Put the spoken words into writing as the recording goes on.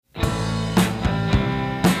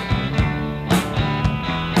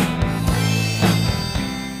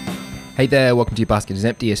Hey there, welcome to Your Basket is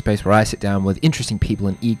Empty, a space where I sit down with interesting people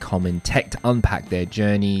in e-com and tech to unpack their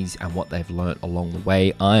journeys and what they've learnt along the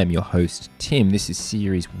way. I am your host, Tim. This is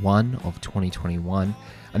series 1 of 2021,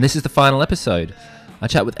 and this is the final episode. I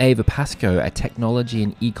chat with Ava Pascoe, a technology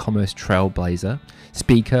and e-commerce trailblazer,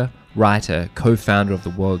 speaker, writer, co-founder of the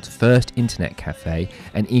world's first internet cafe,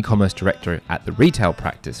 and e-commerce director at the retail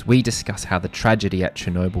practice. We discuss how the tragedy at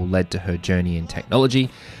Chernobyl led to her journey in technology,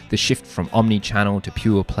 the shift from omni-channel to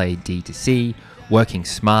pure play D2C, working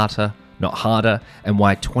smarter, not harder, and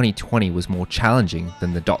why 2020 was more challenging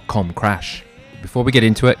than the dot-com crash. Before we get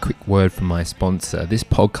into it, quick word from my sponsor. This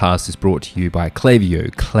podcast is brought to you by Klaviyo,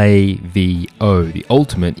 the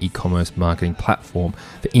ultimate e-commerce marketing platform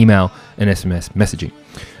for email and SMS messaging.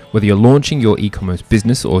 Whether you're launching your e-commerce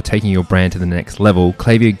business or taking your brand to the next level,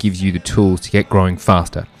 Klaviyo gives you the tools to get growing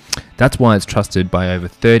faster. That's why it's trusted by over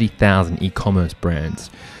 30,000 e-commerce brands.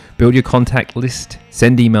 Build your contact list,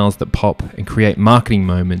 send emails that pop, and create marketing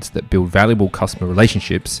moments that build valuable customer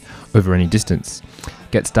relationships over any distance.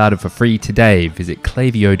 Get started for free today. Visit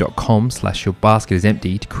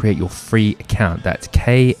klaviyo.com/yourbasketisempty to create your free account. That's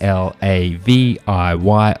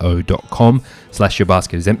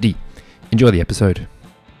klaviyo.com/yourbasketisempty. Enjoy the episode.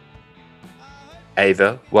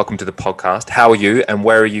 Ava, welcome to the podcast. How are you and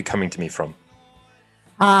where are you coming to me from?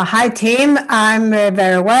 Hi, Tim. I'm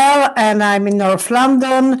very well, and I'm in North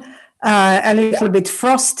London. A little bit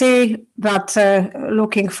frosty, but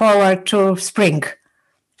looking forward to spring.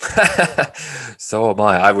 So am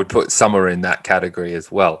I. I would put summer in that category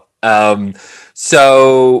as well.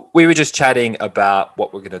 So we were just chatting about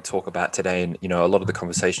what we're going to talk about today. And, a lot of the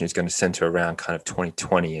conversation is going to center around kind of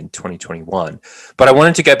 2020 and 2021. But I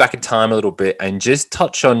wanted to go back in time a little bit and just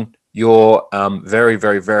touch on your very,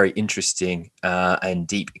 very, very interesting and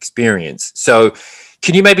deep experience. So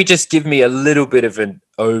can you maybe just give me a little bit of an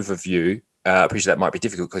overview? I appreciate that might be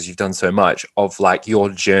difficult because you've done so much of like your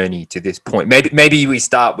journey to this point. Maybe we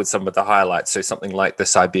start with some of the highlights. So something like the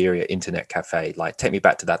Siberia Internet Cafe, like take me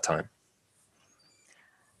back to that time.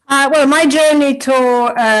 Well, my journey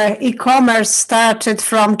to e-commerce started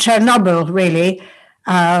from Chernobyl, really,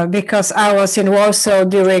 because I was in Warsaw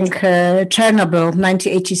during Chernobyl,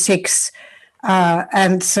 1986,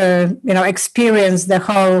 and experienced the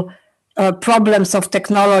whole problems of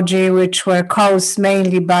technology, which were caused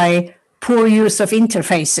mainly by poor use of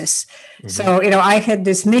interfaces. Mm-hmm. So, I had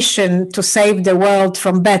this mission to save the world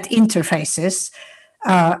from bad interfaces,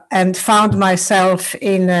 and found myself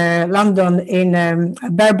in London in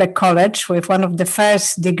Birkbeck College with one of the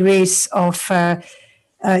first degrees of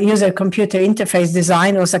user-computer interface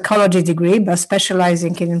design. It was a college degree, but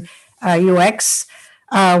specializing in UX,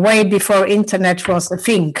 way before internet was a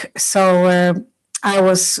thing. So I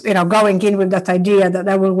was, going in with that idea that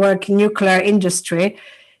I will work in nuclear industry,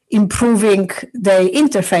 improving the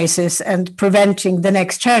interfaces and preventing the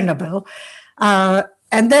next Chernobyl.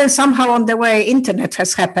 And then somehow on the way, internet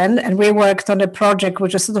has happened, and we worked on a project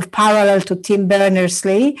which is sort of parallel to Tim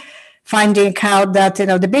Berners-Lee, finding out that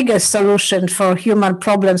the biggest solution for human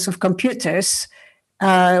problems with computers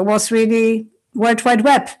was really World Wide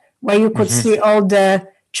Web, where you could see all the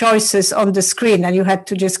choices on the screen, and you had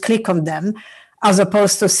to just click on them, as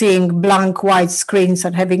opposed to seeing blank white screens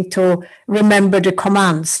and having to remember the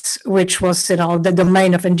commands, which was, the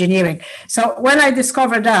domain of engineering. So when I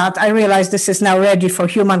discovered that, I realized this is now ready for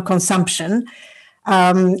human consumption.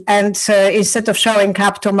 Instead of showing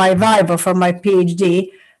up to my Viva for my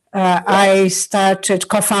PhD, I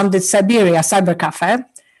co-founded Siberia Cyber Cafe.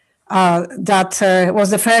 That was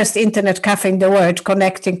the first internet cafe in the world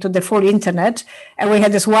connecting to the full internet. And we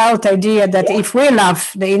had this wild idea that if we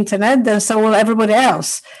love the internet, then so will everybody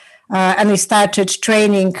else. And we started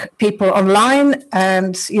training people online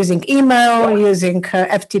and using email, using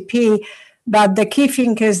FTP. But the key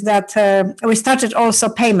thing is that we started also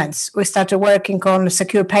payments. We started working on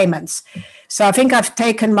secure payments. So I think I've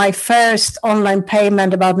taken my first online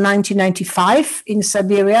payment about 1995 in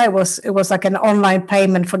Siberia. It was like an online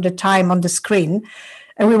payment for the time on the screen.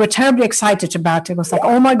 And we were terribly excited about it. It was like,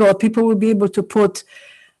 oh my God, people will be able to put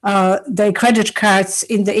their credit cards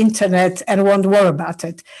in the internet and won't worry about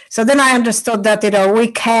it. So then I understood that,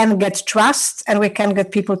 we can get trust and we can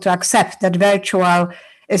get people to accept that virtual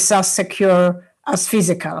is as secure as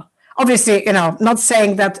physical. Obviously, not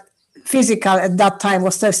saying that physical at that time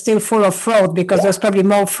was still full of fraud, because there's probably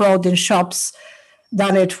more fraud in shops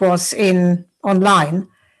than it was in online.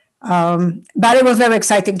 But it was a very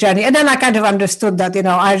exciting journey. And then I kind of understood that,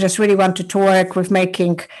 I just really wanted to work with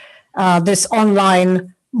making this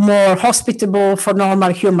online more hospitable for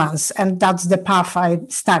normal humans. And that's the path I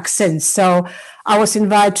stuck since. So I was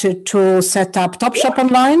invited to set up Topshop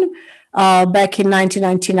Online back in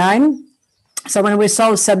 1999. So when we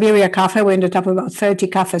sold Siberia Cafe, we ended up with about 30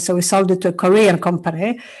 cafes. So we sold it to a Korean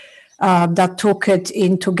company that took it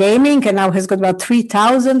into gaming, and now has got about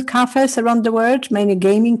 3,000 cafes around the world, mainly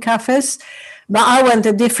gaming cafes. But I went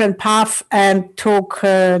a different path and took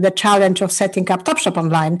the challenge of setting up Topshop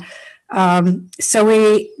online. So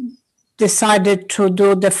we decided to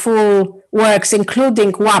do the full works,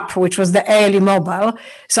 including WAP, which was the early mobile.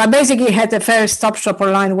 So I basically had the first Topshop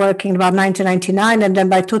online working about 1999, and then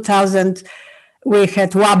by 2000, we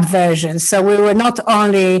had WAP versions. So we were not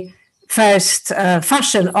only first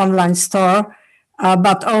fashion online store,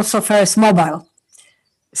 but also first mobile.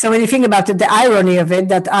 So when you think about it, the irony of it,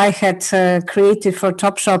 that I had created for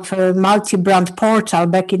Topshop a multi-brand portal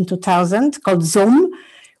back in 2000 called Zoom.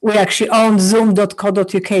 We actually own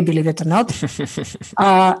zoom.co.uk, believe it or not.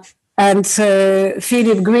 And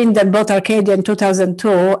Philip Green then bought Arcadia in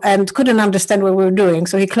 2002 and couldn't understand what we were doing,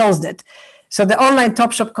 so he closed it. So the online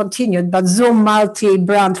Topshop continued, but Zoom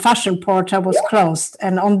multi-brand fashion portal was closed.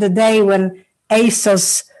 And on the day when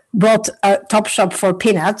ASOS bought Topshop for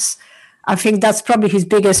peanuts, I think that's probably his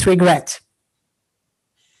biggest regret.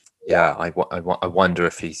 Yeah, I wonder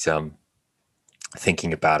if he's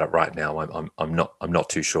thinking about it right now. I'm not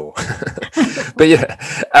too sure. But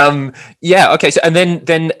yeah, okay. So and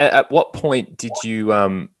then at what point did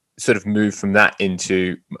you sort of move from that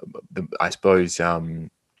into I suppose the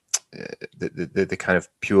kind of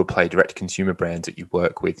pure play direct to consumer brands that you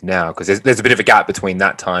work with now? Because there's a bit of a gap between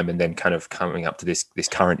that time and then kind of coming up to this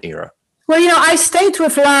current era. Well, I stayed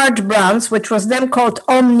with large brands, which was then called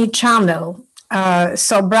omni-channel.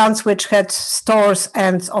 So brands which had stores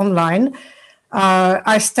and online.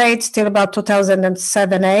 I stayed till about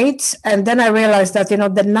 2007-8, and then I realized that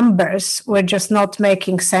the numbers were just not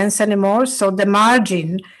making sense anymore. So the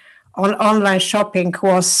margin on online shopping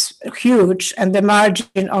was huge, and the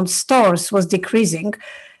margin on stores was decreasing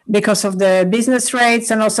because of the business rates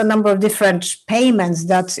and also a number of different payments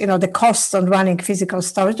that the cost on running physical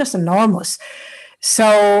stores is just enormous.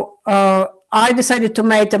 So I decided to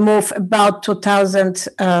make the move about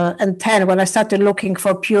 2010 when I started looking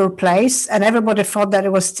for pure plays, and everybody thought that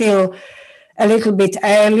it was still a little bit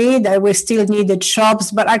early, that we still needed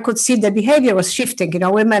shops, but I could see the behavior was shifting.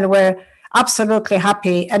 Women were absolutely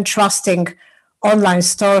happy and trusting online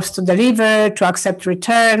stores to deliver, to accept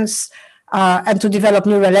returns, and to develop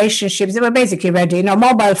new relationships. They were basically ready.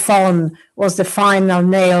 Mobile phone was the final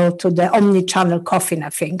nail to the omni-channel coffin, I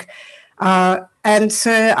think. And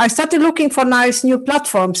I started looking for nice new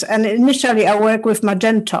platforms. And initially, I worked with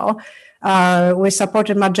Magento. We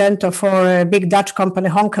supported Magento for a big Dutch company,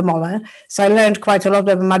 Honkemolen. So I learned quite a lot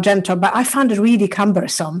about Magento, but I found it really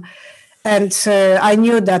cumbersome. And I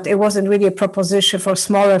knew that it wasn't really a proposition for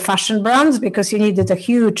smaller fashion brands because you needed a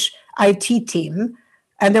huge IT team.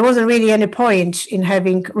 And there wasn't really any point in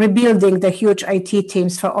rebuilding the huge IT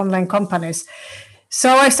teams for online companies. So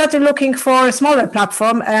I started looking for a smaller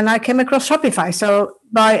platform, and I came across Shopify. So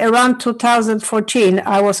by around 2014,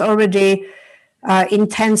 I was already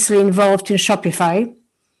intensely involved in Shopify,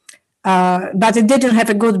 but it didn't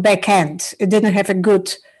have a good back end. It didn't have a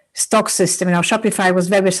good stock system. Shopify was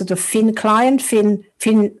very sort of thin client, thin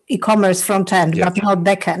e-commerce front end, but not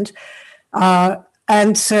back end.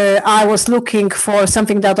 And I was looking for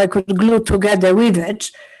something that I could glue together with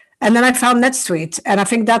it. And then I found NetSuite. And I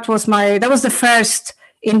think that was the first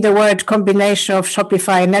in the word combination of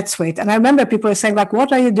Shopify and NetSuite. And I remember people were saying, like,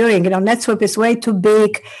 what are you doing? NetSuite is way too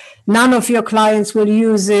big. None of your clients will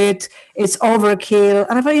use it. It's overkill.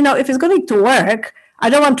 And I thought, if it's going to work,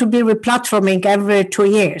 I don't want to be replatforming every 2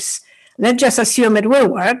 years. Let's just assume it will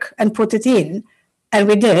work and put it in. And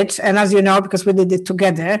we did. And as you know, because we did it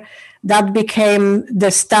together, that became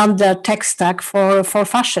the standard tech stack for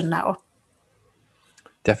fashion now.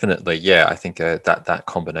 Definitely. Yeah, I think that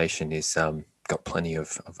combination is got plenty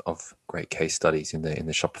of great case studies in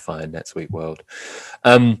the Shopify and NetSuite world.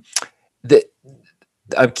 I'm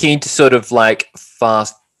keen to sort of like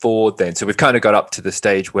fast forward then. So we've kind of got up to the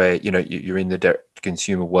stage where, you're in the direct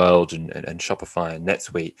consumer world and Shopify and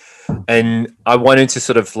NetSuite. And I wanted to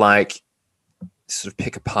sort of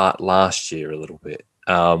pick apart last year a little bit.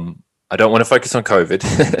 I don't want to focus on COVID.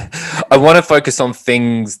 I want to focus on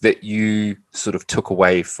things that you sort of took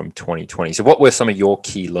away from 2020. So what were some of your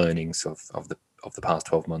key learnings of the past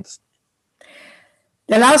 12 months?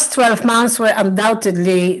 The last 12 months were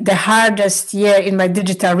undoubtedly the hardest year in my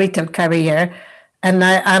digital retail career. And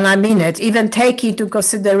I mean it, even taking into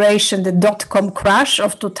consideration the dot-com crash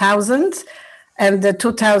of 2000 and the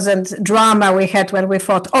 2000 drama we had when we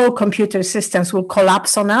thought all computer systems will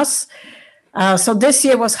collapse on us. So this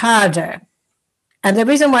year was harder. And the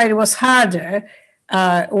reason why it was harder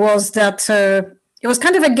was that it was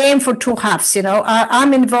kind of a game for two halves.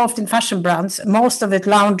 I'm involved in fashion brands, most of it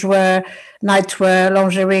loungewear, nightwear,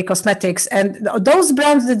 lingerie, cosmetics, and those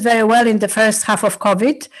brands did very well in the first half of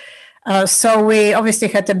COVID. So we obviously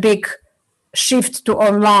had a big shift to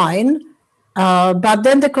online, but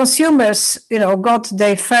then the consumers, got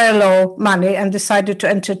their furlough money and decided to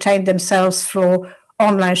entertain themselves through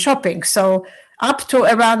online shopping. So up to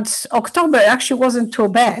around October, it actually wasn't too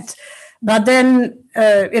bad. But then,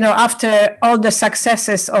 after all the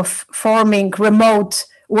successes of forming remote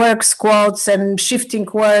work squads and shifting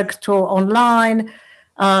work to online,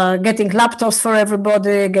 getting laptops for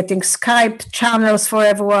everybody, getting Skype channels for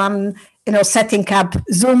everyone, setting up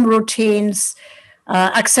Zoom routines,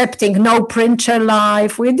 accepting no printer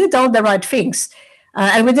live. We did all the right things.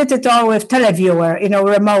 And we did it all with Televiewer,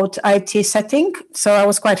 remote IT setting. So I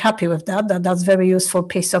was quite happy with that. That's a very useful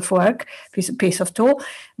piece of work, piece of tool.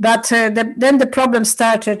 But then the problem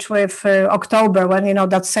started with October when,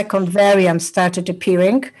 that second variant started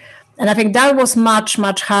appearing. And I think that was much,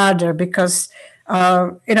 much harder because,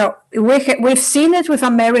 we've seen it with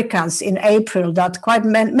Americans in April that quite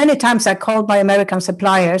many times I called my American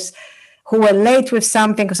suppliers who were late with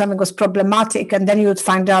something or something was problematic. And then you would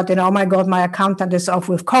find out, oh my God, my accountant is off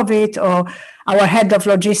with COVID or our head of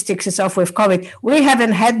logistics is off with COVID. We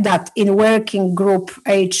haven't had that in working group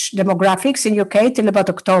age demographics in UK till about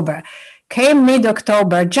October. Came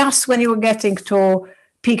mid-October, just when you were getting to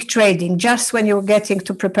peak trading, just when you were getting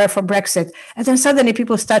to prepare for Brexit. And then suddenly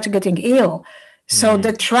people started getting ill. So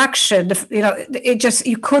the traction,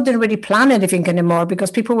 you couldn't really plan anything anymore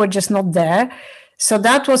because people were just not there. So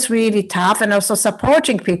that was really tough, and also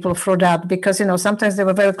supporting people through that because, sometimes they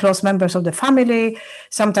were very close members of the family,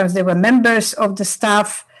 sometimes they were members of the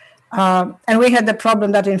staff. And we had the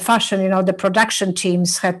problem that in fashion, the production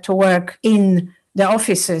teams had to work in the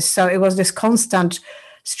offices. So it was this constant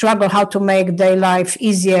struggle how to make their life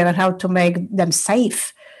easier and how to make them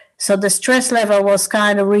safe. So the stress level was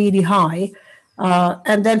kind of really high.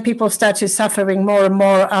 And then people started suffering more and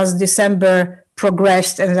more as December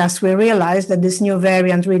progressed and as we realized that this new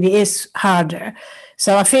variant really is harder.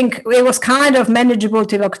 So I think it was kind of manageable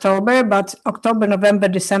till October, but October, November,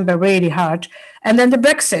 December really hard. And then the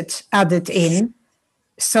Brexit added in.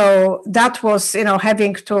 So that was,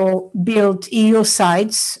 having to build EU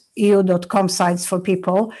sites, EU.com sites for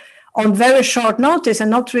people on very short notice and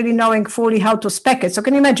not really knowing fully how to spec it. So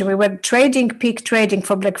can you imagine, we were peak trading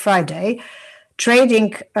for Black Friday,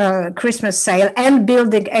 trading Christmas sale and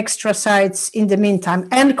building extra sites in the meantime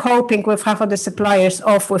and coping with half of the suppliers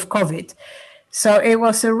off with COVID. So it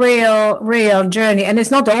was a real journey, and it's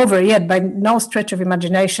not over yet by no stretch of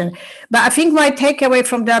imagination. But I think my takeaway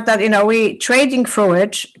from that, we trading through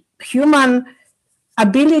it, human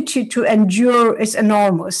ability to endure is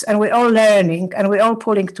enormous, and we're all learning and we're all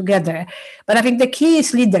pulling together. But I think the key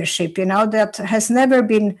is leadership, that has never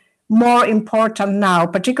been more important now,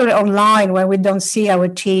 particularly online when we don't see our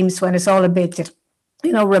teams, when it's all a bit,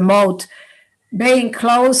 remote, being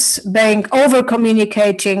close, being over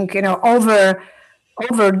communicating,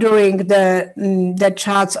 overdoing the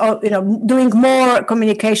chats, or, doing more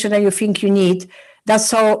communication than you think you need. That's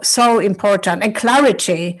so important. And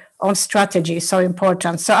clarity on strategy is so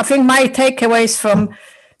important. So I think my takeaways from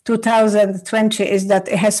 2020 is that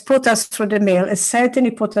it has put us through the mill. It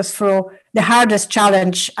certainly put us through the hardest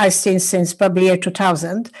challenge I've seen since probably year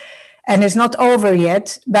 2000. And it's not over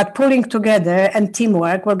yet, but pulling together and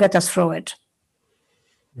teamwork will get us through it.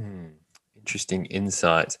 Interesting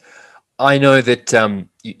insights. I know that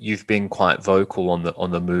you've been quite vocal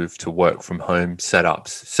on the move to work from home setups.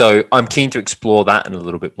 So I'm keen to explore that in a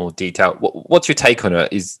little bit more detail. What's your take on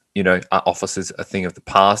it? Is, are offices a thing of the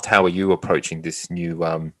past? How are you approaching this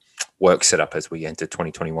new work setup as we enter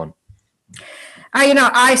 2021?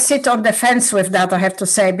 I sit on the fence with that, I have to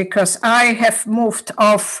say, because I have moved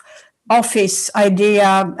off office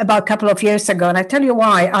idea about a couple of years ago. And I tell you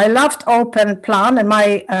why. I loved Open Plan, and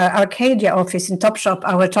my Arcadia office in Topshop,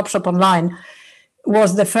 our Topshop Online,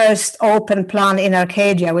 was the first Open Plan in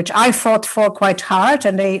Arcadia, which I fought for quite hard,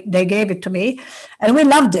 and they gave it to me. And we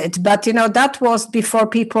loved it. But, that was before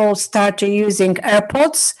people started using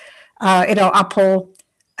AirPods, Apple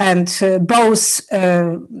and Bose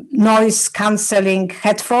noise cancelling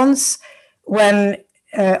headphones, when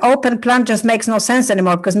Open Plan just makes no sense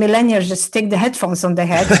anymore because millennials just stick the headphones on their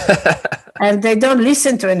head and they don't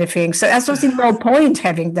listen to anything. So that's was no point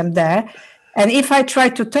having them there. And if I try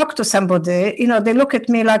to talk to somebody, they look at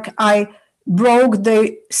me like I broke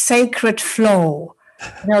the sacred flow,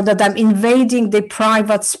 that I'm invading the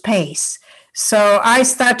private space. So I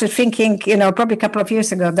started thinking, probably a couple of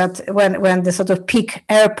years ago, that when the sort of peak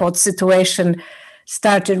AirPods situation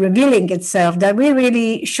started revealing itself that we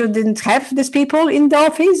really shouldn't have these people in the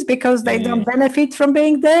office because they don't benefit from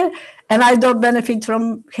being there. And I don't benefit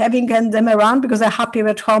from having them around because I'm happy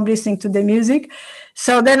at home listening to the music.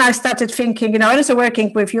 So then I started thinking, I was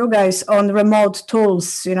working with you guys on remote tools,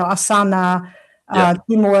 Asana,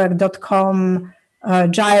 teamwork.com,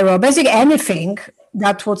 Gyro, basically anything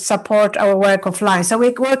that would support our work offline. So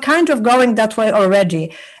we're kind of going that way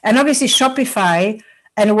already. And obviously Shopify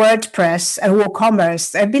and WordPress and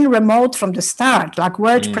WooCommerce have been remote from the start. Like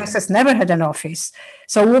WordPress has never had an office.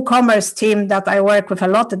 So WooCommerce team that I work with a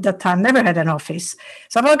lot at that time never had an office.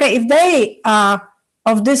 So I'm okay, if they are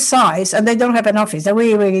of this size and they don't have an office, then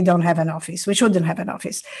we really don't have an office. We shouldn't have an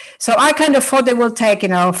office. So I kind of thought it will take,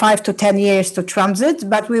 5 to 10 years to transit,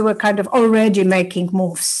 but we were kind of already making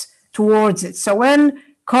moves towards it. So when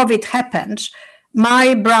COVID happened,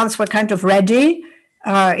 my brands were kind of ready.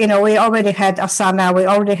 We already had Asana, we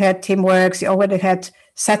already had Teamworks, we already had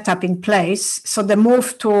setup in place. So the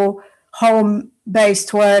move to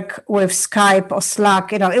home-based work with Skype or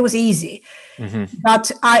Slack, it was easy.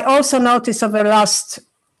 But I also noticed over the last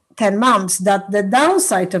 10 months that the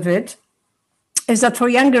downside of it is that for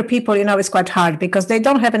younger people, it's quite hard because they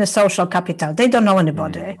don't have any social capital. They don't know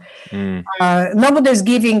anybody. Nobody's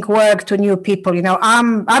giving work to new people.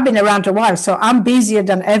 I've been around a while, so I'm busier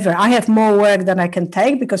than ever. I have more work than I can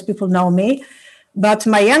take because people know me. But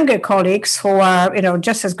my younger colleagues who are,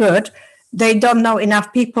 just as good, they don't know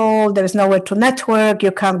enough people. There's nowhere to network.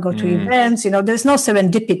 You can't go to events. There's no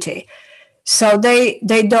serendipity. So they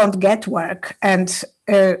don't get work. And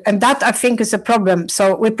that, I think, is a problem.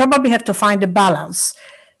 So we probably have to find a balance.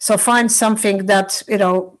 So find something that,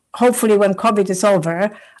 hopefully when COVID is over,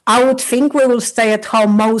 I would think we will stay at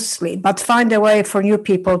home mostly, but find a way for new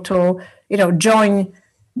people to, join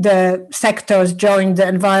the sectors, join the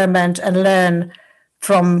environment and learn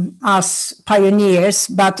from us pioneers,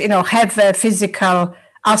 but, have a physical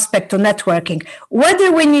aspect to networking.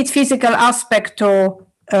 Whether we need physical aspect to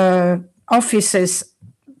offices,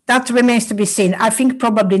 that remains to be seen. I think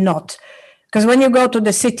probably not. Because when you go to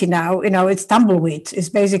the city now, it's tumbleweed. It's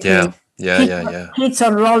basically kids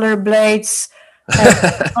on rollerblades.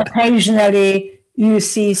 Occasionally you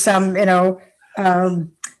see some,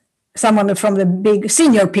 someone from the big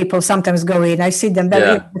senior people sometimes go in. I see them.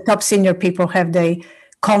 The top senior people have the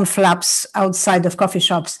conflaps outside of coffee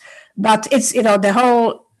shops. But it's, the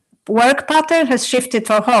whole work pattern has shifted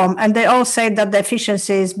for home, and they all say that the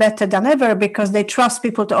efficiency is better than ever because they trust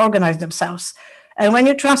people to organize themselves. And when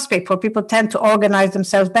you trust people, people tend to organize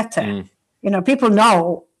themselves better. People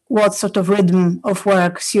know what sort of rhythm of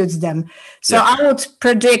work suits them. So I would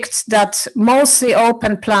predict that mostly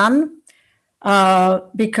open plan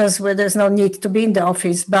because there's no need to be in the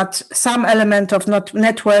office, but some element of not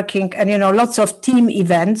networking and, lots of team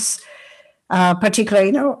events,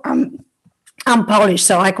 particularly, I'm Polish,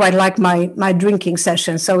 so I quite like my drinking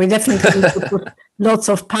sessions. So we definitely need to put lots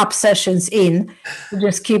of pub sessions in to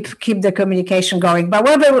just keep the communication going. But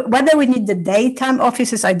whether we need the daytime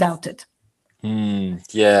offices, I doubt it.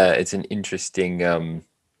 It's an interesting and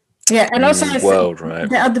also world, right?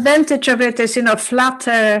 The advantage of it is,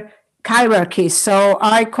 flatter hierarchies. So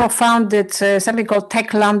I co-founded something called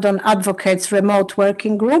Tech London Advocates Remote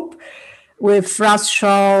Working Group with Russ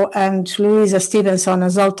Shaw and Louisa Stevenson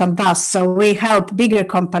and Zoltan Bass. So we help bigger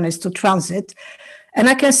companies to transit. And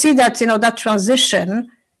I can see that, that transition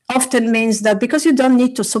often means that because you don't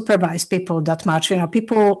need to supervise people that much,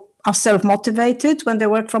 people are self-motivated when they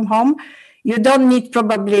work from home. You don't need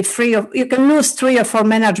probably you can lose 3 or 4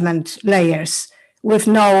 management layers with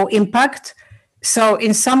no impact. So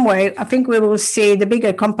in some way, I think we will see the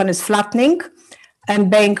bigger companies flattening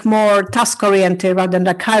and being more task-oriented rather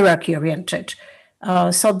than hierarchy-oriented.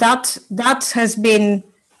 So that has been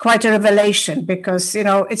quite a revelation because,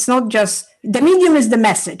 it's not just, the medium is the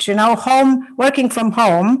message, working from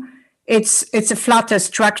home, it's a flatter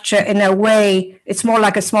structure in a way, it's more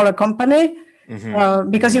like a smaller company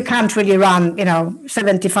because you can't really run,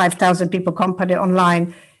 75,000 people company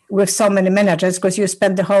online with so many managers because you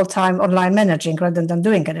spend the whole time online managing rather than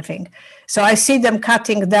doing anything. So I see them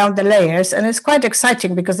cutting down the layers, and it's quite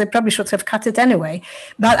exciting because they probably should have cut it anyway.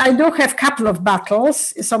 But I do have a couple of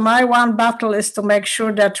battles. So my one battle is to make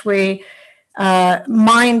sure that we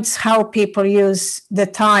mind how people use the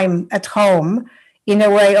time at home in a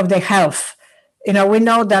way of their health. We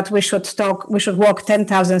know that we should walk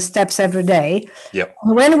 10,000 steps every day. Yep.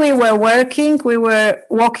 When we were working, we were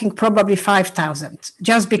walking probably 5,000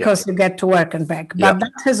 just because you get to work and back. But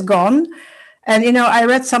that has gone. And, I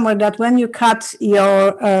read somewhere that when you cut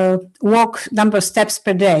your walk number of steps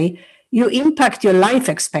per day, you impact your life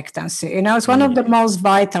expectancy. It's one of the most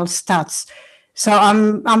vital stats So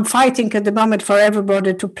I'm fighting at the moment for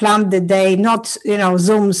everybody to plan the day, not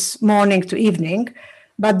Zooms morning to evening,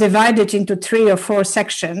 but divide it into 3 or 4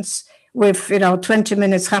 sections with 20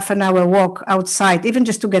 minutes, half an hour walk outside, even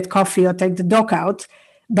just to get coffee or take the dog out,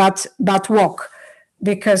 but walk,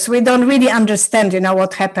 because we don't really understand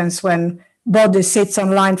what happens when body sits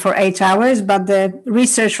online for 8 hours, but the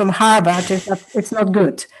research from Harvard is that it's not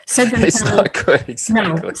good. It's not good,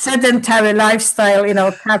 exactly. No, sedentary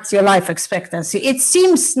lifestyle, cuts your life expectancy. It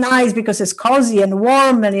seems nice because it's cozy and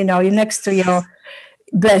warm and, you're next to your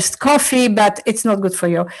best coffee, but it's not good for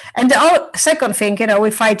you. And the second thing, we're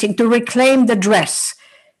fighting to reclaim the dress,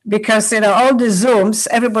 because, all the Zooms,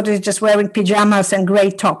 everybody's just wearing pajamas and gray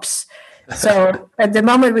tops. So at the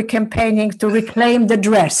moment we're campaigning to reclaim the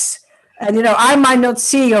dress. And, I might not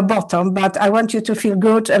see your bottom, but I want you to feel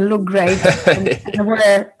good and look great and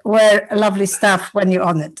wear lovely stuff when you're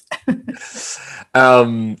on it.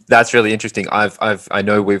 That's really interesting. I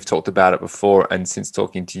know we've talked about it before, and since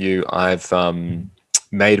talking to you, I've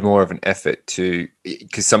made more of an effort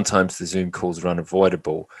because sometimes the Zoom calls are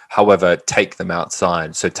unavoidable. However, take them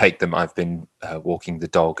outside. So I've been walking the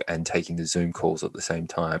dog and taking the Zoom calls at the same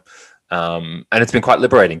time. And it's been quite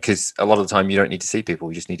liberating, because a lot of the time you don't need to see people.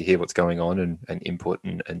 You just need to hear what's going on and input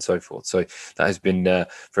and so forth. So that has been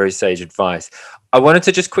very sage advice. I wanted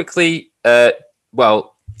to just quickly,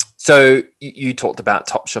 so you talked about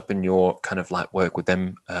Topshop and your kind of like work with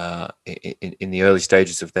them in the early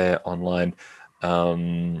stages of their online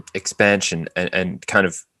expansion, and kind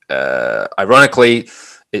of ironically,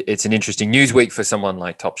 it's an interesting news week for someone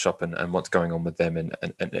like Topshop and what's going on with them and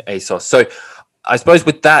ASOS. So I suppose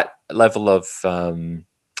with that level of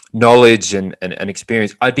knowledge and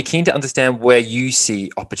experience, I'd be keen to understand where you see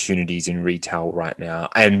opportunities in retail right now,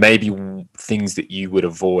 and maybe things that you would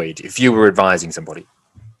avoid if you were advising somebody.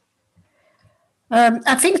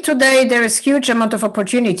 I think today there is huge amount of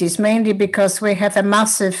opportunities, mainly because we have a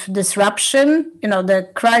massive disruption. The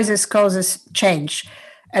crisis causes change,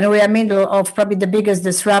 and we are middle of probably the biggest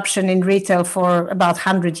disruption in retail for about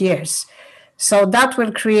 100 years. So that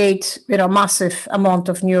will create, massive amount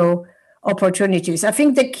of new opportunities. I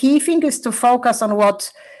think the key thing is to focus on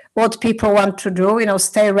what people want to do,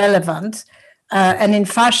 stay relevant. And in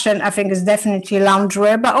fashion, I think is definitely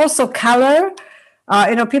loungewear, but also color.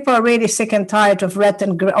 People are really sick and tired of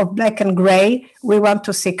of black and gray. We want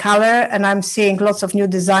to see color, and I'm seeing lots of new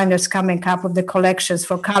designers coming up with the collections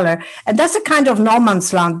for color. And that's a kind of no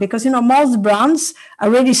man's land, because, most brands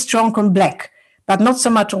are really strong on black, but not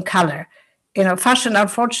so much on color. Fashion,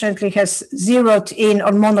 unfortunately, has zeroed in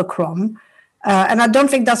on monochrome. And I don't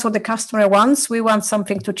think that's what the customer wants. We want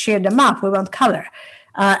something to cheer them up. We want color.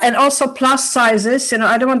 And also plus sizes.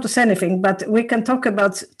 I don't want to say anything, but we can talk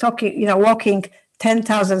about walking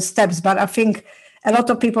 10,000 steps. But I think a lot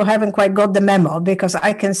of people haven't quite got the memo, because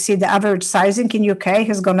I can see the average sizing in UK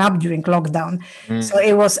has gone up during lockdown. So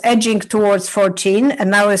it was edging towards 14,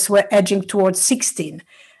 and now we're edging towards 16.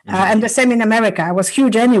 And the same in America. It was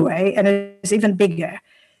huge anyway, and it's even bigger.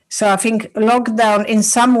 So I think lockdown in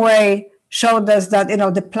some way showed us that,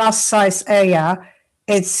 the plus size area,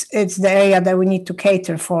 it's the area that we need to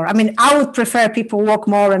cater for. I mean, I would prefer people walk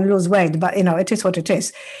more and lose weight, but, it is what it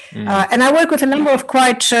is. And I work with a number of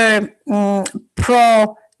quite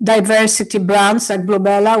pro-diversity brands like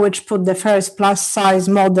Bluebella, which put the first plus size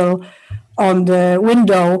model on the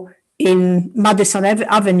window in Madison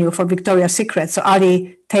Avenue for Victoria's Secret. So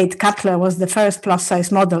Ali Tate Cutler was the first plus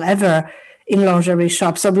size model ever in lingerie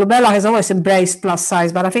shops. So Bluebella has always embraced plus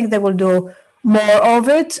size, but I think they will do more of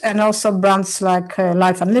it. And also brands like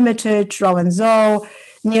Life Unlimited, Row & Zoe,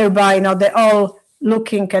 Nearby, they're all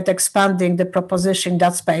looking at expanding the proposition in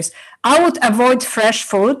that space. I would avoid fresh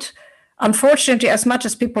food. Unfortunately, as much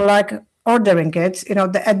as people like ordering it,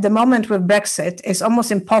 at the moment with Brexit, it's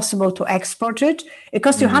almost impossible to export it. It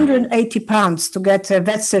costs you £180 to get a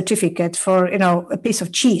vet certificate for, a piece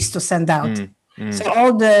of cheese to send out. So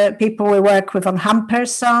all the people we work with on hamper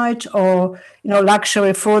side or,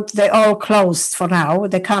 luxury food, they all closed for now.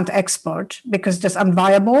 They can't export because it's just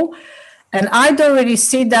unviable. And I don't really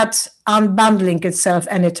see that unbundling itself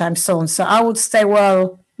anytime soon. So I would stay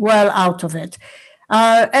well out of it.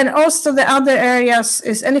 And also the other areas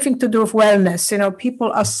is anything to do with wellness.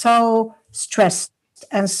 People are so stressed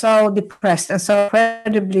and so depressed and so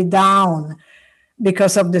incredibly down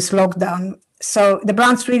because of this lockdown. So the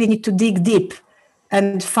brands really need to dig deep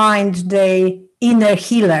and find the inner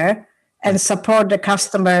healer and support the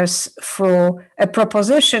customers through a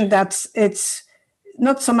proposition that it's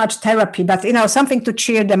not so much therapy, but, something to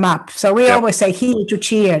cheer them up. So we always say heal to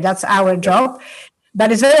cheer. That's our job.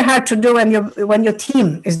 But it's very hard to do when your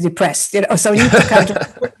team is depressed. So you need to kind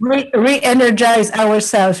of re-energize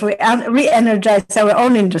ourselves, re-energize our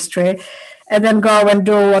own industry, and then go and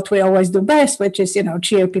do what we always do best, which is,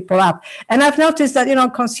 cheer people up. And I've noticed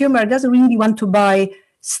that, consumer doesn't really want to buy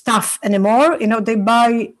stuff anymore. They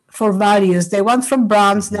buy for values. They want from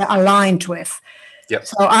brands they're aligned with. Yep.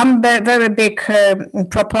 So I'm a very big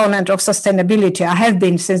proponent of sustainability. I have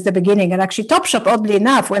been since the beginning. And actually, Topshop, oddly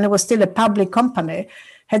enough, when it was still a public company,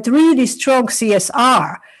 had really strong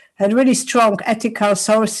CSR, had really strong ethical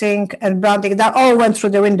sourcing and branding. That all went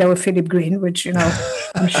through the window with Philip Green, which,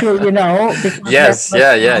 I'm sure you know. Yes,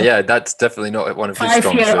 yeah. That's definitely not one of his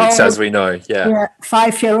strong suits, as we know. Yeah.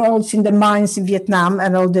 5-year-olds in the mines in Vietnam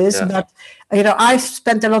and all this. Yeah. But, I've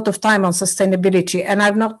spent a lot of time on sustainability, and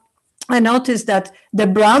I noticed that the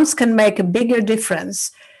brands can make a bigger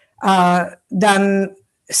difference than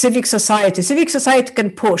civic society. Civic society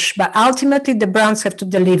can push, but ultimately the brands have to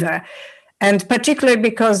deliver. And particularly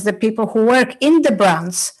because the people who work in the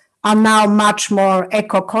brands are now much more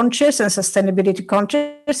eco-conscious and sustainability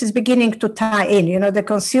conscious, is beginning to tie in. The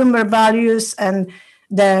consumer values and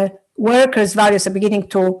the workers' values are beginning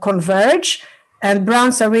to converge, and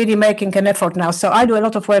brands are really making an effort now. So I do a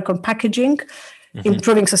lot of work on packaging,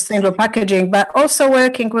 improving sustainable packaging, but also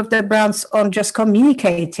working with the brands on just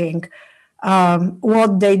communicating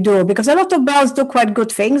what they do, because a lot of brands do quite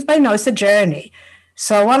good things, but it's a journey.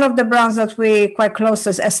 So one of the brands that we quite close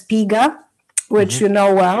is Aspiga, which you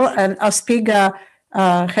know well, and Aspiga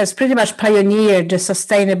has pretty much pioneered the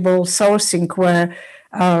sustainable sourcing, where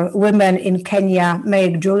women in Kenya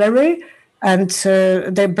make jewelry, and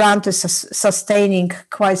their brand is sustaining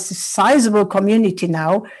quite a sizable community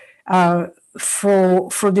now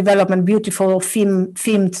for development, beautiful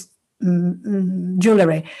themed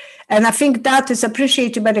jewelry. And I think that is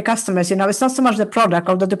appreciated by the customers. It's not so much the product,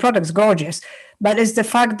 although the product is gorgeous, but it's the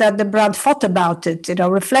fact that the brand thought about it,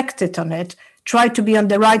 reflected on it, tried to be on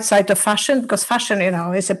the right side of fashion, because fashion,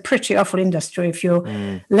 is a pretty awful industry if you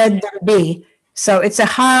let them be. So it's a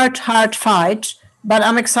hard fight, but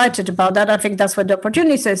I'm excited about that. I think that's what the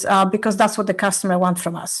opportunities are, because that's what the customer wants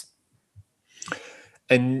from us.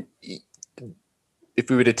 And if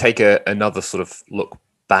we were to take another sort of look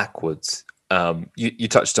backwards, you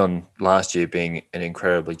touched on last year being an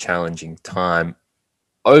incredibly challenging time.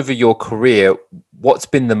 Over your career, what's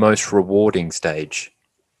been the most rewarding stage?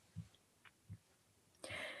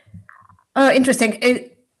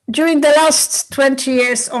 Interesting. During the last 20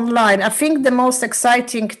 years online, I think the most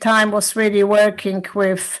exciting time was really working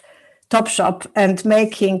with Topshop and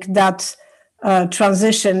making that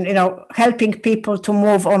transition, helping people to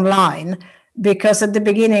move online. Because at the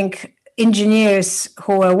beginning, engineers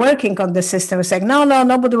who were working on the system were saying, no,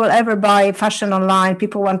 nobody will ever buy fashion online.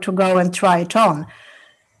 People want to go and try it on.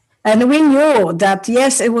 And we knew that,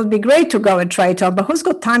 yes, it would be great to go and try it on, but who's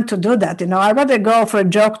got time to do that? I'd rather go for a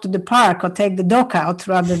jog to the park or take the dog out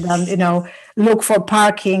rather than, look for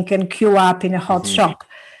parking and queue up in a hot shop.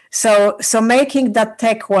 So making that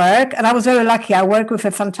tech work, and I was very lucky. I worked with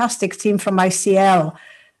a fantastic team from ICL,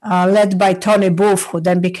 led by Tony Booth, who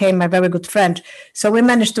then became my very good friend. So we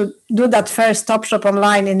managed to do that first Topshop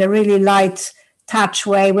online in a really light touch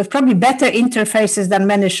way, with probably better interfaces than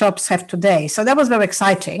many shops have today. So that was very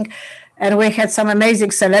exciting. And we had some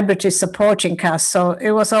amazing celebrities supporting us. So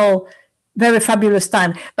it was all very fabulous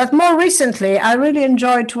time. But more recently, I really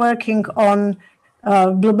enjoyed working on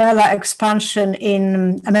Bluebella expansion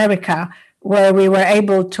in America, where we were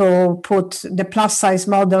able to put the plus size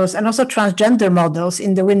models and also transgender models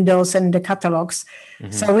in the windows and the catalogs.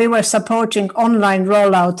 So we were supporting online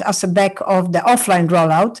rollout as a back of the offline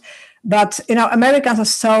rollout. But, Americans are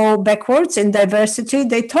so backwards in diversity.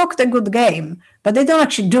 They talk the good game, but they don't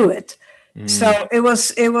actually do it. So it was,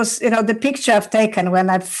 the picture I've taken when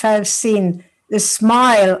I've first seen the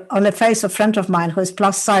smile on the face of a friend of mine who is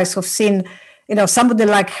plus size, who've seen, somebody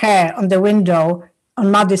like her on the window on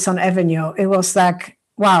Madison Avenue. It was like,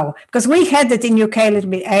 wow. Because we had it in UK a little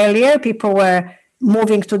bit earlier. People were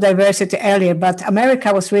moving to diversity earlier, but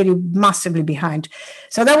America was really massively behind.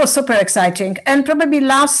 So that was super exciting. And probably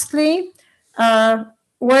lastly,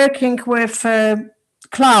 working with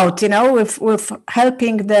cloud, with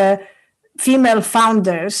helping the female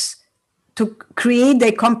founders to create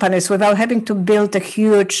their companies without having to build a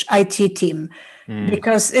huge IT team.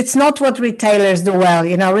 Because it's not what retailers do well.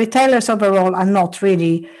 Retailers overall are not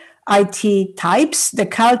really IT types. The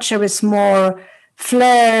culture is more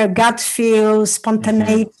flair, gut feel,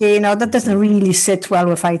 spontaneity, that doesn't really sit well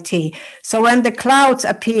with IT. So when the clouds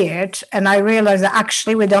appeared, and I realized that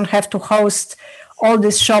actually we don't have to host all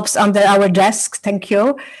these shops under our desk, thank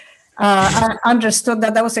you. I understood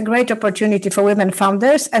that was a great opportunity for women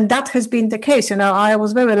founders, and that has been the case. I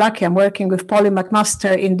was very lucky. I'm working with Polly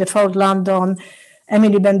McMaster in the Ford London,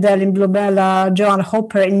 Emily Bendel in Bluebella, Joanne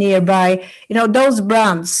Hopper nearby. Those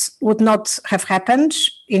brands would not have happened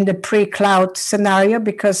in the pre-cloud scenario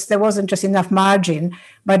because there wasn't just enough margin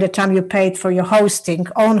by the time you paid for your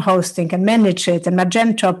own hosting and manage it and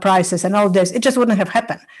Magento prices and all this. It just wouldn't have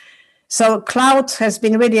happened. So cloud has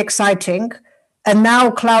been really exciting. And now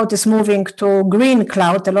cloud is moving to green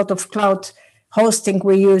cloud. A lot of cloud hosting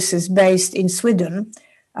we use is based in Sweden,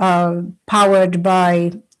 powered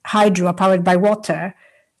by hydro, powered by water.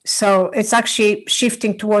 So it's actually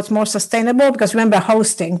shifting towards more sustainable, because remember,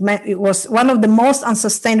 hosting, it was one of the most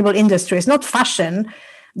unsustainable industries, not fashion.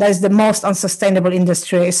 That is the most unsustainable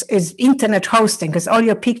industry is internet hosting, because all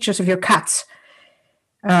your pictures of your cats,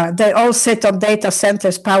 they all sit on data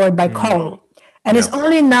centers powered by coal. And it's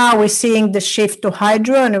only now we're seeing the shift to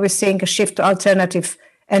hydro, and we're seeing a shift to alternative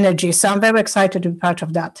energy. So I'm very excited to be part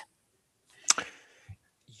of that.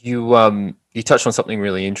 You touched on something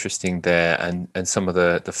really interesting there, and some of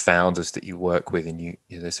the founders that you work with, and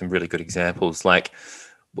there's some really good examples. Like,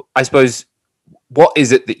 I suppose, what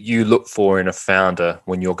is it that you look for in a founder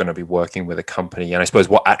when you're going to be working with a company? And I suppose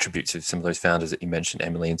what attributes of some of those founders that you mentioned,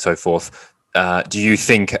 Emily, and so forth, do you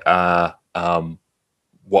think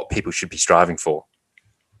what people should be striving for?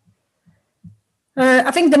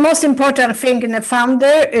 I think the most important thing in a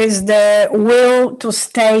founder is the will to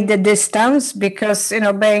stay the distance, because,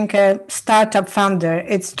 being a startup founder,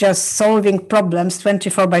 it's just solving problems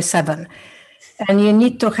 24/7. And you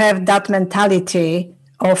need to have that mentality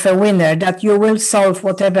of a winner, that you will solve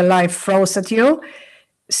whatever life throws at you.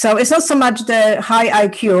 So it's not so much the high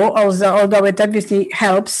IQ, although it obviously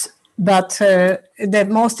helps, but the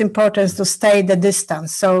most important is to stay the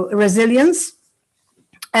distance. So resilience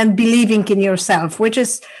and believing in yourself, which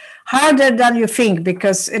is harder than you think,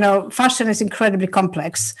 because fashion is incredibly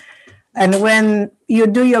complex. And when you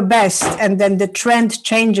do your best and then the trend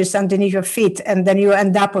changes underneath your feet, and then you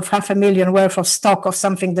end up with $500,000 worth of stock of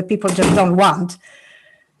something that people just don't want,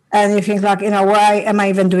 and you think like, why am I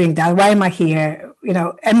even doing that? Why am I here?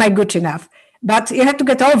 Am I good enough? But you have to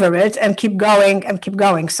get over it and keep going and keep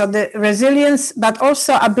going. So the resilience, but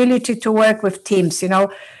also ability to work with teams.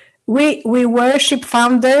 We worship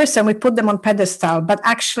founders and we put them on pedestal, but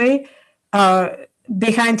actually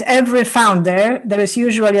behind every founder, there is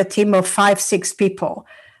usually a team of 5-6 people.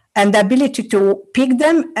 And the ability to pick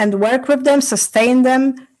them and work with them, sustain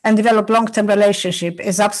them, and develop long-term relationship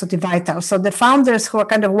is absolutely vital. So the founders who are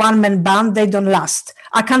kind of one-man band, they don't last.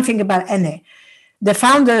 I can't think about any. The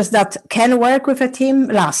founders that can work with a team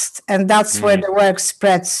last, and that's where the work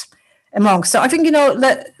spreads among. So I think,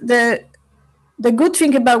 the good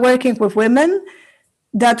thing about working with women,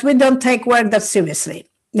 that we don't take work that seriously.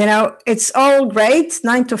 It's all great,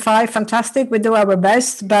 9 to 5, fantastic. We do our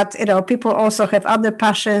best, but people also have other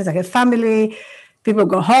passions. They have family. People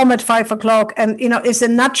go home at 5 o'clock, and it's a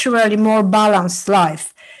naturally more balanced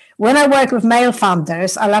life. When I work with male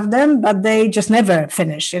founders, I love them, but they just never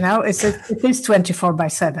finish. It is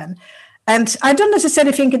 24/7, and I don't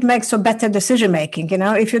necessarily think it makes for better decision making.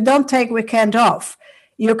 If you don't take weekend off,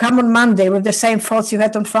 you come on Monday with the same thoughts you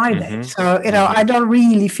had on Friday. Mm-hmm. So I don't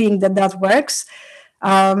really think that works.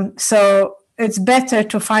 So it's better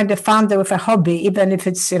to find a founder with a hobby, even if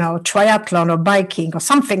it's triathlon or biking or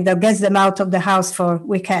something that gets them out of the house for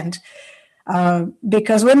weekend.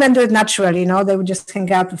 Because women do it naturally, they would just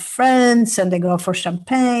hang out with friends and they go for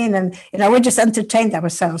champagne and, we just entertain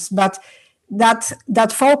ourselves. But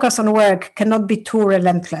that focus on work cannot be too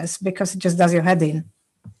relentless, because it just does your head in.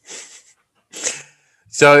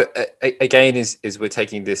 So again, as we're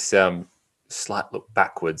taking this slight look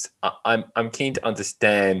backwards, I'm keen to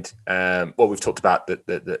understand what we've talked about,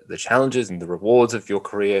 the challenges and the rewards of your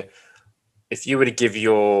career. If you were to give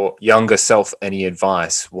your younger self any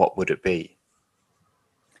advice, what would it be?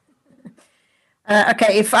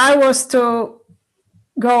 Okay, if I was to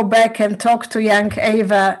go back and talk to young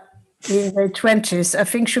Eva in her 20s, I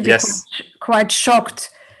think she'd be quite shocked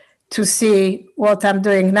to see what I'm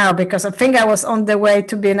doing now, because I think I was on the way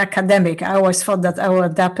to be an academic. I always thought that I would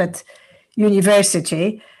end up at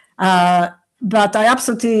university, but I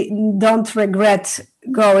absolutely don't regret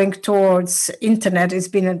going towards internet. It's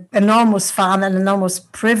been an enormous fun and enormous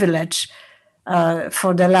privilege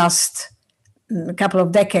for the last couple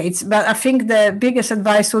of decades. But I think the biggest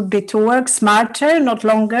advice would be to work smarter, not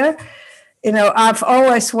longer. I've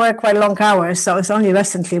always worked quite long hours, so it's only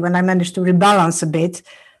recently when I managed to rebalance a bit.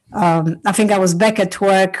 I think I was back at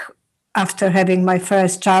work after having my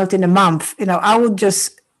first child in a month. I would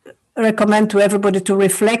just recommend to everybody to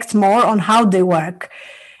reflect more on how they work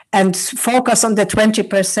and focus on the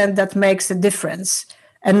 20% that makes a difference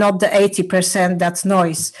and not the 80% that's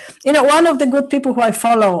noise. One of the good people who I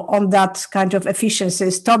follow on that kind of efficiency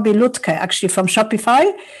is Toby Lutke, actually from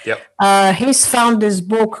Shopify. Yep. He's found this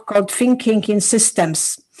book called Thinking in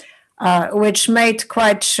Systems, which made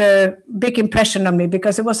quite a big impression on me,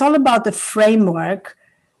 because it was all about the framework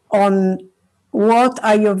on what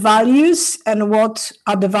are your values and what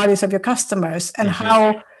are the values of your customers, and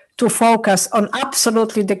how to focus on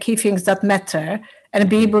absolutely the key things that matter and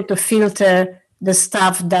be able to filter the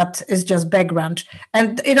stuff that is just background.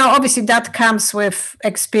 And, obviously that comes with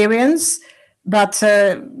experience, but,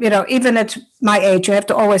 even at my age, you have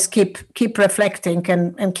to always keep reflecting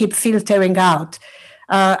and keep filtering out.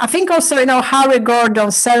 I think also, Harry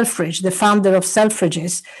Gordon Selfridge, the founder of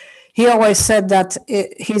Selfridges, he always said that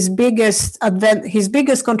his biggest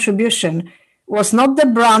contribution was not the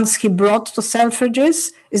brands he brought to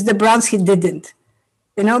Selfridges, it's the brands he didn't.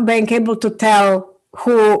 Being able to tell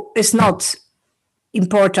who is not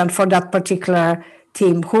important for that particular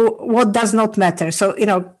team, what does not matter. So,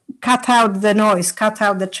 cut out the noise, cut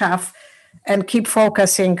out the chaff, and keep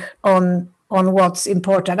focusing on what's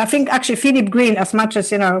important. I think actually Philip Green, as much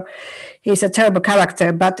as, he's a terrible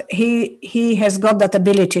character, but he has got that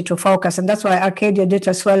ability to focus. And that's why Arcadia did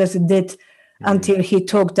as well as it did until he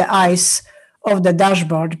took the eyes off the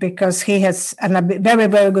dashboard, because he has a very,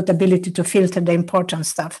 very good ability to filter the important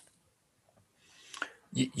stuff.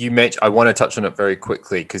 You mentioned, I want to touch on it very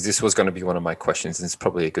quickly, because this was going to be one of my questions, and it's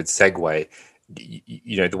probably a good segue.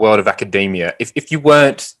 The world of academia, if you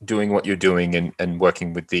weren't doing what you're doing and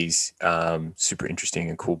working with these super interesting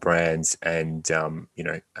and cool brands and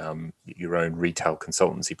your own retail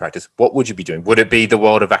consultancy practice, what would you be doing? Would it be the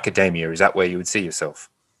world of academia? Is that where you would see yourself?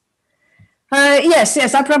 Yes,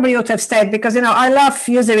 I probably would have stayed, because I love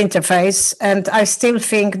user interface, and I still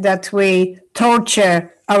think that we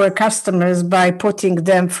torture our customers by putting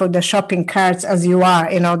them through the shopping carts as you are.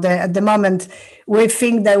 At the moment we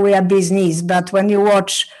think that we are business, but when you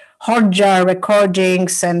watch Hotjar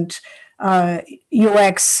recordings and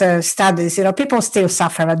UX studies, people still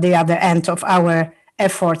suffer at the other end of our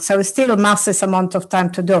effort. So it's still a massive amount of time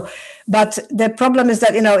to do. But the problem is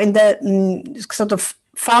that, in the sort of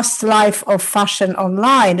fast life of fashion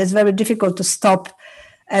online, it's very difficult to stop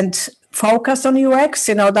and focus on UX.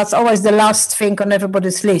 That's always the last thing on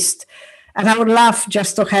everybody's list. And I would love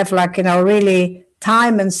just to have really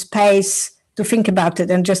time and space to think about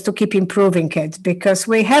it and just to keep improving it, because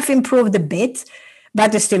we have improved a bit,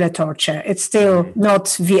 but it's still a torture. It's still not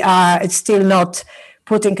VR. It's still not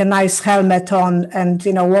putting a nice helmet on and,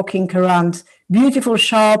 walking around beautiful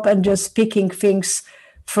shop and just picking things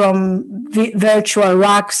from virtual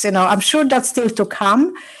racks. I'm sure that's still to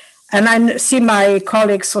come. And I see my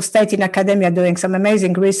colleagues who stayed in academia doing some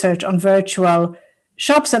amazing research on virtual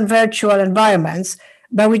shops and virtual environments,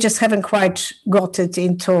 but we just haven't quite got it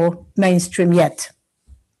into mainstream yet.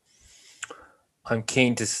 I'm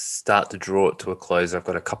keen to start to draw it to a close. I've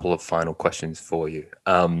got a couple of final questions for you.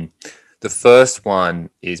 The first one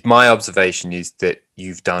is, my observation is that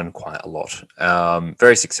you've done quite a lot,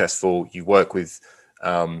 very successful. You work with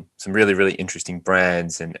some really, really interesting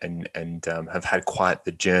brands and have had quite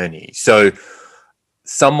the journey. So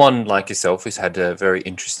someone like yourself who's had a very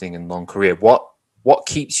interesting and long career, what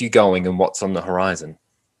keeps you going and what's on the horizon?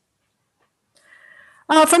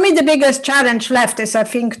 For me, the biggest challenge left is, I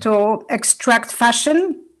think, to extract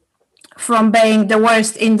fashion from being the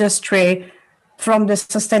worst industry from the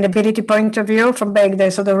sustainability point of view, from being the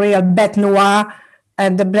sort of real bête noire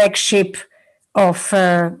and the black sheep of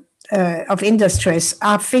industries.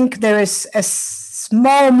 I think there is a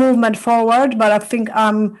small movement forward, but I think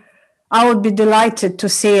I would be delighted to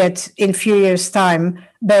see it in a few years' time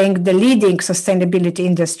being the leading sustainability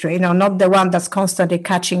industry, not the one that's constantly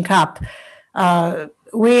catching up.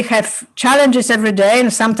 We have challenges every day,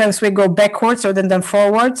 and sometimes we go backwards rather than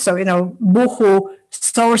forward. So, Boohoo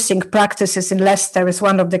sourcing practices in Leicester is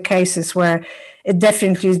one of the cases where it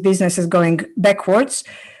definitely is business is going backwards.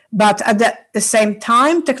 But at the same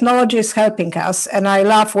time, technology is helping us. And I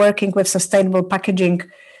love working with sustainable packaging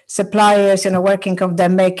suppliers, working of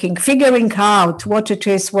them, figuring out what it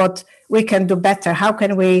is, what we can do better. How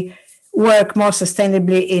can we work more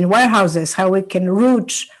sustainably in warehouses? How we can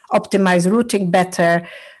optimize routing better.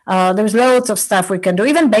 There's loads of stuff we can do,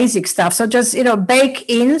 even basic stuff. So just, bake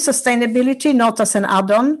in sustainability, not as an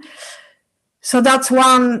add-on. So that's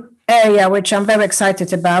one area which I'm very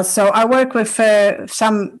excited about. So I work with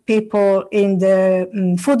some people in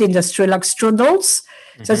the food industry, like Strudels.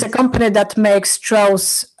 Mm-hmm. So it's a company that makes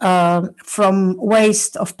straws from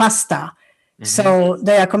waste of pasta. Mm-hmm. So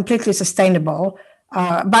they are completely sustainable.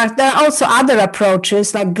 But there are also other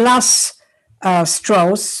approaches like glass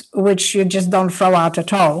straws, which you just don't throw out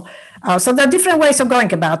at all. So there are different ways of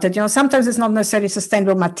going about it. Sometimes it's not necessarily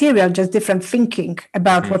sustainable material, just different thinking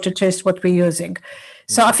about what it is, what we're using.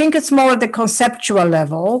 So I think it's more at the conceptual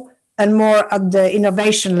level and more at the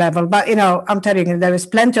innovation level. But, I'm telling you, there is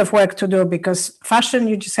plenty of work to do, because fashion,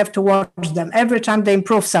 you just have to watch them. Every time they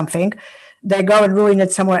improve something, they go and ruin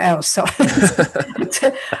it somewhere else. So it's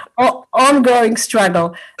an ongoing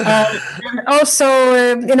struggle. And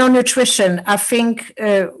also, nutrition. I think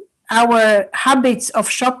our habits of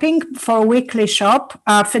shopping for a weekly shop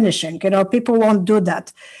are finishing. People won't do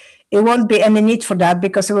that. It won't be any need for that,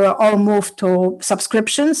 because we will all move to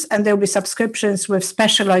subscriptions, and there will be subscriptions with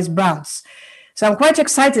specialized brands. So I'm quite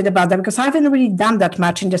excited about that, because I haven't really done that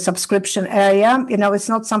much in the subscription area. It's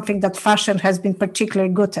not something that fashion has been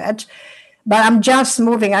particularly good at. But I'm just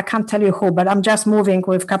moving, I can't tell you who, but I'm just moving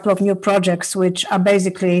with a couple of new projects, which are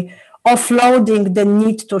basically offloading the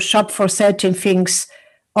need to shop for certain things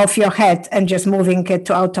off your head and just moving it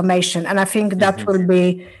to automation. And I think that will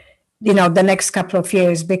be, the next couple of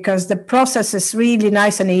years, because the process is really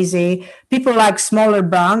nice and easy. People like smaller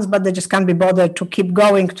brands, but they just can't be bothered to keep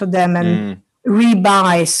going to them and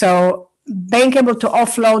rebuy. So being able to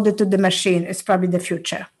offload it to the machine is probably the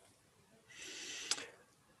future.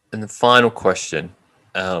 And the final question,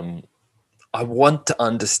 I want to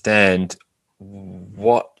understand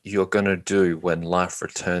what you're going to do when life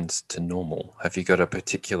returns to normal. Have you got a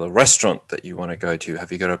particular restaurant that you want to go to?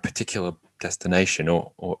 Have you got a particular destination,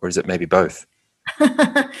 or is it maybe both?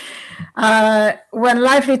 When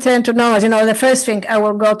life returns to normal, the first thing, I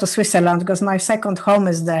will go to Switzerland, because my second home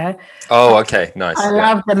is there. Oh, okay, nice. I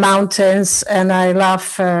love the mountains, and I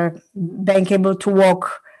love being able to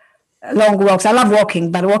walk long walks. I love walking,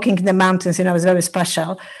 but walking in the mountains, is very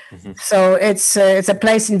special. So it's a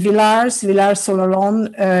place in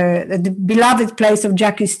Villars-sur-Glâne, the beloved place of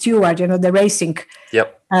Jackie Stewart, the racing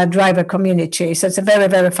driver community. So it's a very,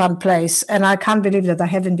 very fun place. And I can't believe that I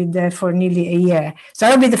haven't been there for nearly a year. So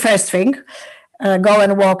that'll be the first thing, go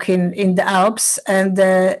and walk in the Alps. And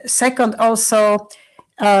second, also,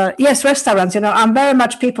 yes, restaurants. I'm very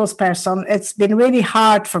much people's person. It's been really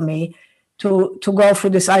hard for me to go through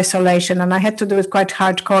this isolation, and I had to do it quite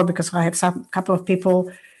hardcore, because I have some couple of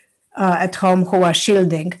people at home who are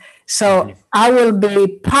shielding. So I will be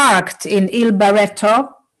parked in Il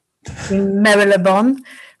Barretto in Marylebone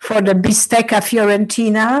for the Bistecca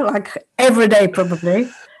Fiorentina, like every day probably.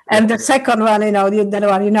 And the second one, the other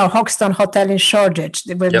one, Hoxton Hotel in Shoreditch,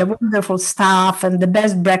 with the wonderful staff and the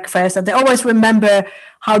best breakfast. And they always remember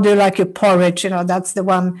how do you like your porridge. That's the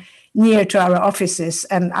one near to our offices,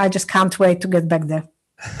 and I just can't wait to get back there.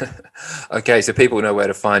 Okay, so people know where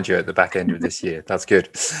to find you at the back end of this year. That's good.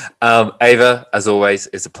 Ava, as always,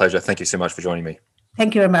 it's a pleasure. Thank you so much for joining me.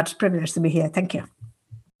 Thank you very much. Privileged to be here. Thank you.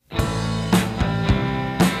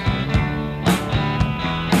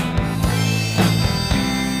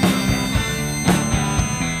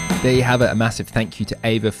 There you have it. A massive thank you to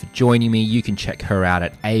Ava for joining me. You can check her out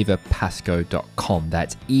at avapascoe.com.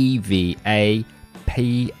 That's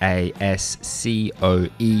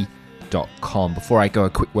EVAPASCOE.com. Before I go, a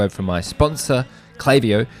quick word from my sponsor,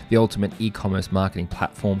 Klaviyo, the ultimate e-commerce marketing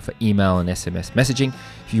platform for email and SMS messaging.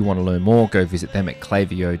 If you want to learn more, go visit them at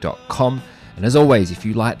klaviyo.com. And as always, if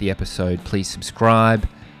you like the episode, please subscribe,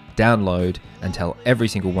 download, and tell every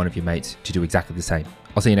single one of your mates to do exactly the same.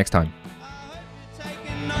 I'll see you next time.